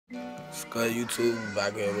Good YouTube,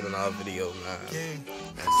 back here with another video, man.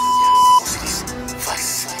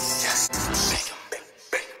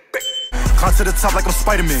 Climb to the top like I'm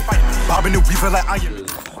Spider-Man. Bobbing and weaving like Iron Man.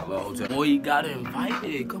 Boy, you got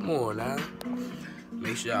invited. Come on, man.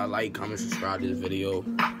 Make sure y'all like, comment, subscribe to this video.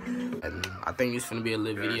 And I think it's gonna be a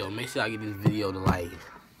lit video. Make sure y'all get this video to like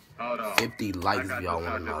 50 likes if y'all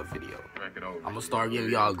want another video. I'm gonna start giving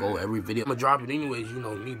y'all a go every video. I'm gonna drop it anyways, you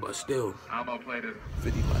know me, but still. I'm gonna play this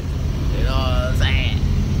 50 likes. You know what I'm saying?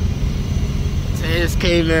 Tez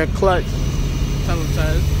came in clutch. Tell him,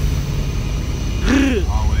 Tez.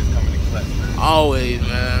 Always coming in clutch, man. Always,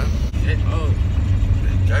 man. Oh,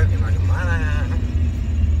 jerking like a man.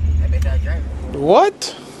 That bitch that jerk.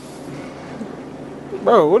 What?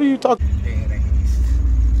 Bro, what are you talking?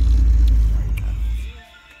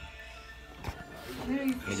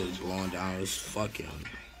 Niggas blowing down his fucking.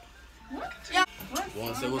 Yeah.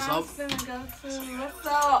 Wanna say what's up? What's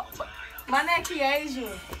up? My neck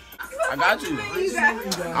Asian. I got you.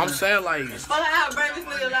 I'm saying like. But I have bring this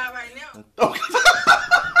nigga alive right now.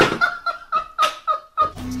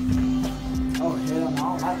 Oh hell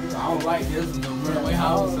no, I don't like this. I don't like this in the real way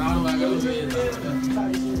house. I don't like it.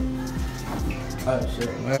 Oh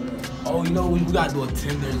shit, man. Oh, you know we gotta do a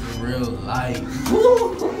Tinders in real life.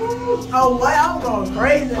 Oh wait, I'm going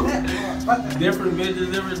crazy. Different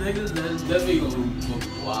bitches, different niggas. That be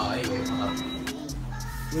gonna wow. I ain't gonna lie.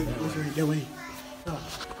 What's right there? Wait.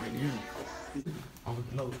 Right here. Oh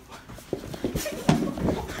no.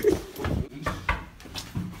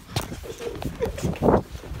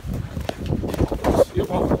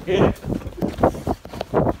 Yeah.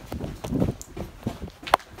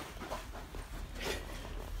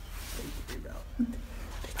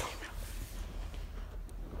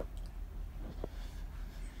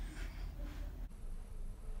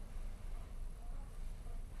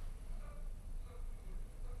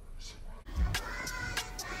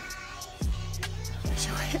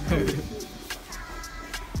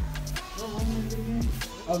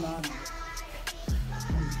 Oh no.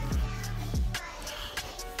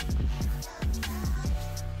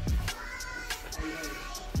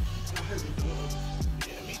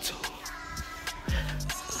 Yeah, me too.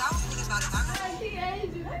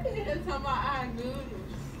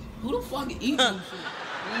 Who the fuck eats this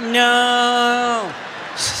shit? No,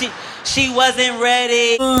 she wasn't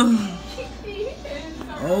ready. Oh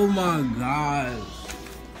my gosh.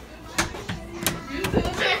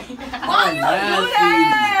 Why you do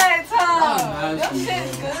that, Tom? Them nasty,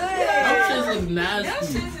 shit's good. Them shits look nasty. Them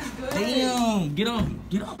shits is good. Damn, get up,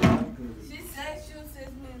 get up. She said she was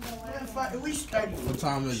 6 minutes away. We straight. What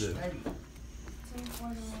time is it?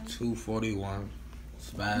 2:41.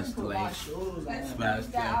 Spaz late.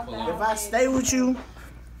 Spaz can't pull If up. I stay with you,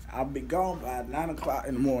 I'll be gone by 9 o'clock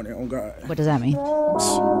in the morning. On God. What does that mean? I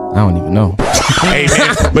don't even know. Hey,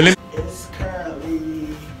 man, but let me. It's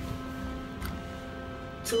currently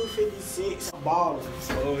 2:56. Balling.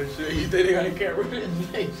 Oh shit, you think they got a camera? Oh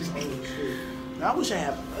shit. Now, I wish I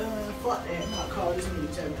had. Fuck that. I call this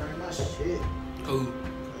nigga tell me drink my shit. Ooh.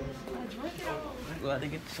 Glad to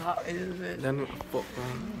get shot. That nigga fuck, bro.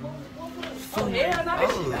 Oh, hell no.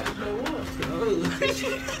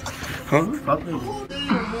 Huh? Fuck me.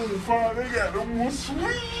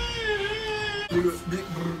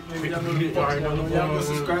 Y'all go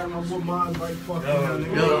subscribe to my boy Mars right fucking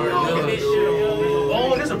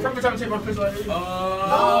Oh, this is a perfect time to take my picture like this.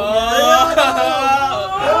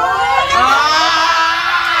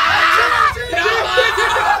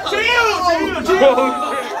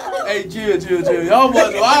 Hey, chill. Y'all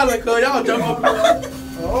was wildin', cuz y'all jump up.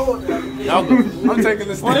 Y'all go. I'm taking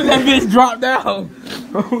the Why did still. that bitch drop down?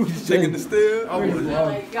 Taking the still.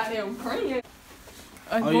 Like, goddamn praying.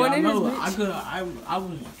 Oh, yeah, I know. I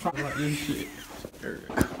was trying like this shit.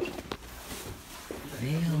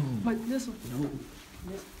 Damn. But this one. No.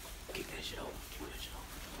 Get that show.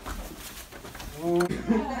 Who in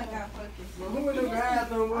the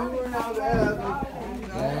bathroom? Who in the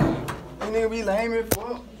bathroom? That nigga be lame as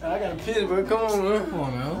fuck. I got a piss, bro. Come on, man. Come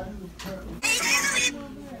on, man.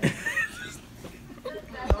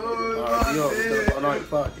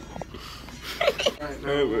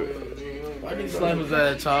 Why did he slap his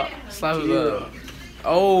ass, Chop? Slap his ass.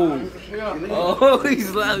 Oh, he's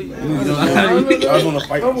slapping. I was on a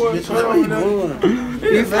fight. Bitch, what are you doing?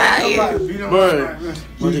 He's lying. Bro,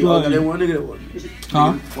 that one nigga that was.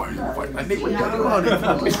 Huh? Fight. I think we got to go out there.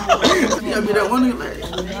 Yeah, be that one nigga like.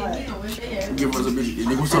 Give us a bitch.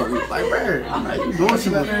 Nigga, what's up? Like, bro, I'm like, you doing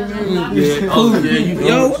something. Yeah, oh, yeah, you doing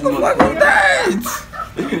Yo, what the fuck was that?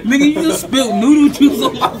 Nigga, you just spilled noodle juice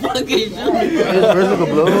on my fucking shirt. This first look a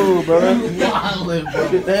blow, bro. Wildin', bro.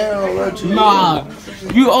 Get down, bro. Nah,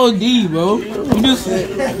 You OD, bro. You just,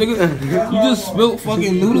 nigga, you just spilled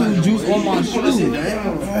fucking noodle juice on my shoe.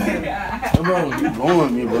 Bro, you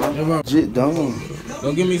blowing me, bro. Jit dumb.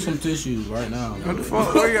 Go give me some tissues right now. What the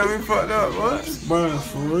fuck? What you got me fucked up, what? Bro,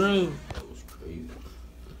 for real.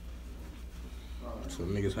 So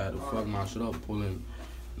niggas had to fuck my shit up, pulling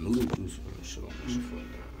noodle juice and shit on this shit.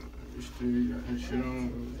 You still got that shit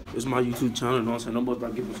on. It's my YouTube channel, you know what I'm saying? Nobody's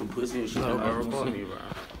about to give me some pussy and shit. No, bro, record me, bro.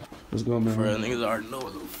 Let's go, man. For real, niggas already know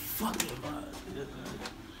what the fuck it is.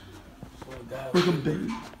 Welcome, baby.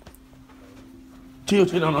 Chill,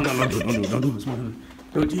 no, don't do this, man.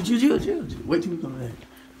 No, chill. Wait till we come back.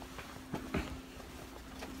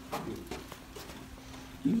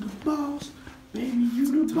 You the boss, baby,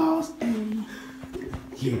 you the boss, ayy.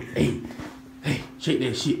 Yeah, hey, shake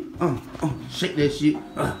that shit, shake that shit,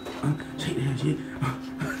 shake that shit,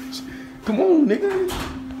 Come on, nigga.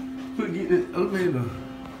 We'll get this elevator.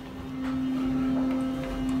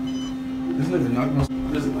 This nigga not gonna.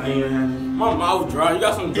 Listen, I ain't having. My mouth dry. You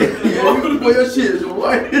got some drink in the Yeah, boy, your shit is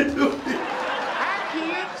white.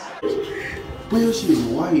 Boy, your shit is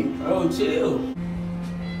white. Oh, chill.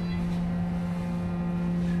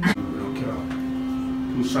 Don't care.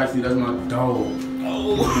 You shiesty, that's my dog.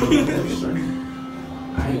 Oh.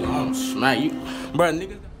 I'm smack you. Bro,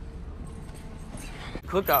 niggas.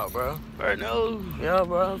 Cookout, bro. Bro, no. Yeah,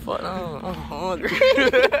 bro. Fuck no. I'm hungry.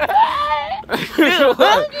 You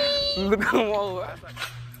hungry? Look at him over.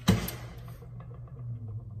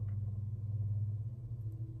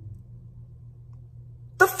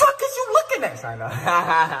 The fuck is you looking at, China?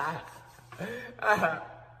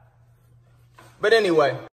 But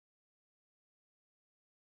anyway.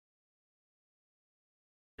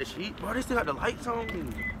 The sheet, bro, they still got the lights on.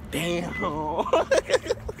 Damn.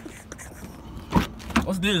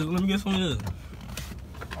 What's this? Let me get some of this.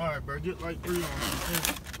 Alright, bro, get like 3 on.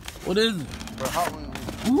 What is it? Bro, hot wings.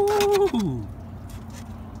 Ooh.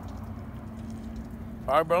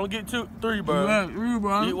 Alright, bro, I'm gonna get 3, bro. You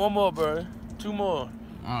bro. Eat 1 more, bro. 2 more.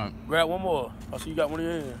 Alright. Grab 1 more. I see you got 1 in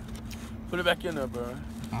your hand. Put it back in there, bro.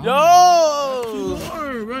 Yo!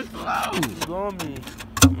 Sorry, bro. You blowing me.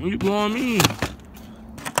 You blowing me?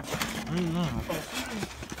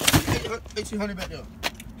 Hey, 1800 back there.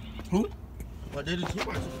 Who? What did it?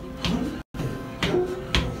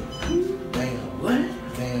 Damn. What?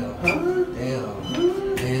 Damn. Huh?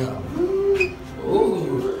 Damn.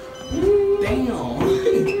 Ooh. Damn.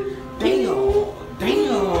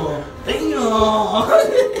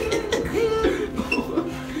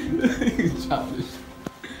 Childish.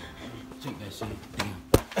 Check that shit. Damn.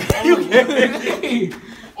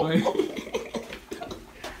 Wait.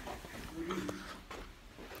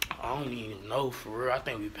 I don't even know for real. I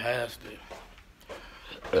think we passed it.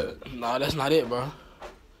 Nah, that's not it, bro.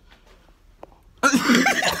 That's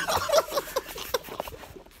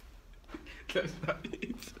not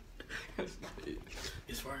it. That's not it.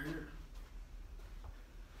 It's right here.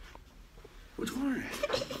 Which one?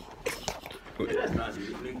 That's not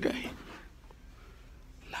it, nigga. Okay.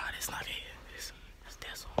 Nah, that's not it. It's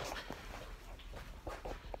this one.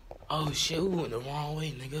 Oh shit, we went the wrong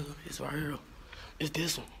way, nigga. It's right here. It's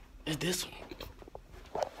this one. It's this one.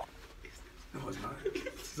 No, it's not.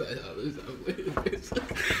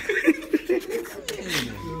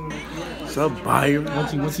 What's up, Byron?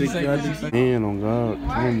 What's he say? Man, on God. Come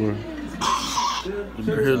on, bro.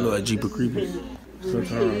 Your hair look like Jeepers Creepers. So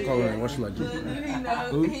call her. What's she like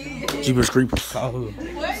Jeepers? Jeepers Creepers. Call who?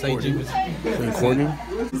 Say Jeepers. Say Courtney? I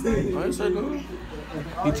ain't say no.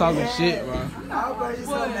 He talking shit, bro.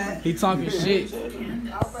 He talking shit. He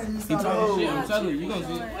talking shit. I'm telling you, you gonna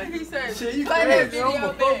see. What he said? Shit, you Play that crazy. I'm video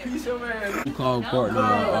a back. piece of man. You call Courtney a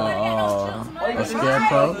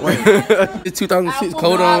scarecrow? It's 2006.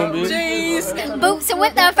 Cold on, bitch. Jeez. Boots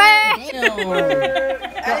with the fur.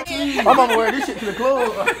 I'm gonna wear this shit to the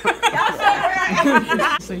club.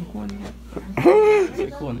 Say Courtney. Say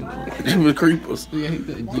Courtney. Jeepers Creepers. Yeah, he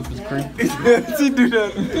said Jeepers Creepers. She do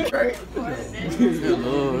that. Right?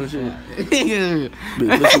 Oh, shit. Yeah.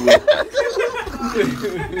 Bitch, listen with.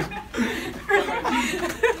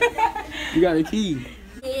 You got a key.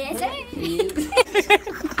 Yes, sir.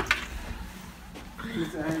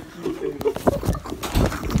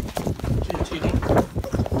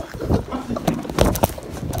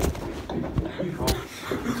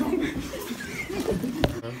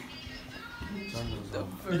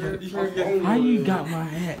 How you got my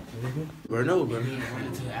hat? Bro, no, bro.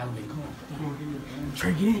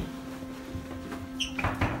 Trey, get in.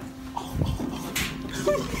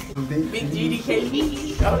 Big GDK.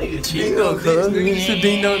 Chill,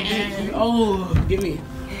 cuz. Oh, give me.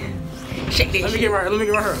 Shake that Let me shit. get right here. Let me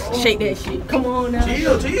get right here. Shake that shit. Come on now.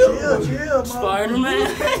 Chill. Spider-Man.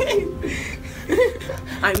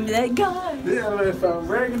 I'm that guy. Yeah, if I'm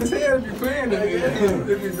ragging his head, if you playing that,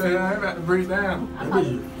 if you say, I'm about to break down.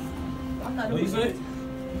 What you say?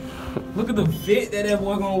 Look at the fit that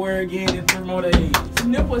boy gonna wear again in 3 more days.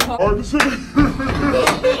 Nipples hard.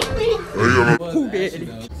 Who did?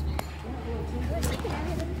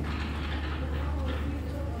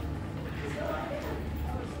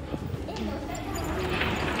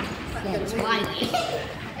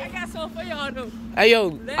 I got something for y'all though. Hey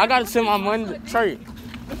yo, I gotta send my money to Trey.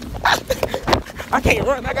 I can't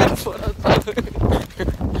run. I gotta put up.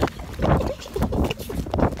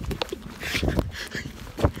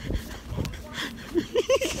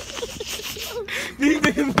 These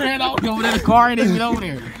niggas ran off over there. The car ain't even over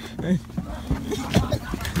there.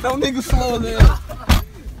 Them niggas slow as hell.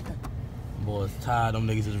 Boys tired. Them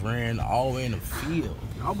niggas just ran all the way in the field.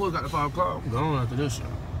 Y'all boys got the 5 o'clock. I'm going after this shit.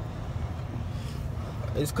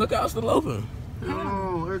 Is Cookout still open?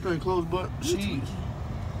 Oh, everything closed but Sheets.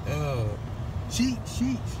 Sheets.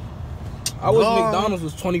 I wish McDonald's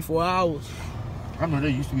was 24 hours. I know they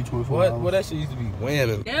used to be 24 hours. What that shit used to be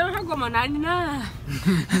whamming. Damn, her grandma 99.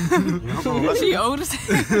 She old as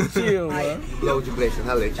hell. Chill, man. Blow your blessing,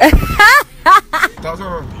 I'll let you. Talk to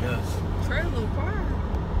her. Yes. Trey a little quiet.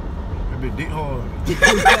 That bitch dick hard.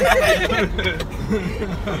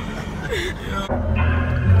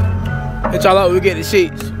 Hit y'all up, we get the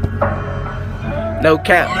sheets. No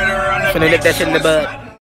cap. Finna nip that shit in the bud.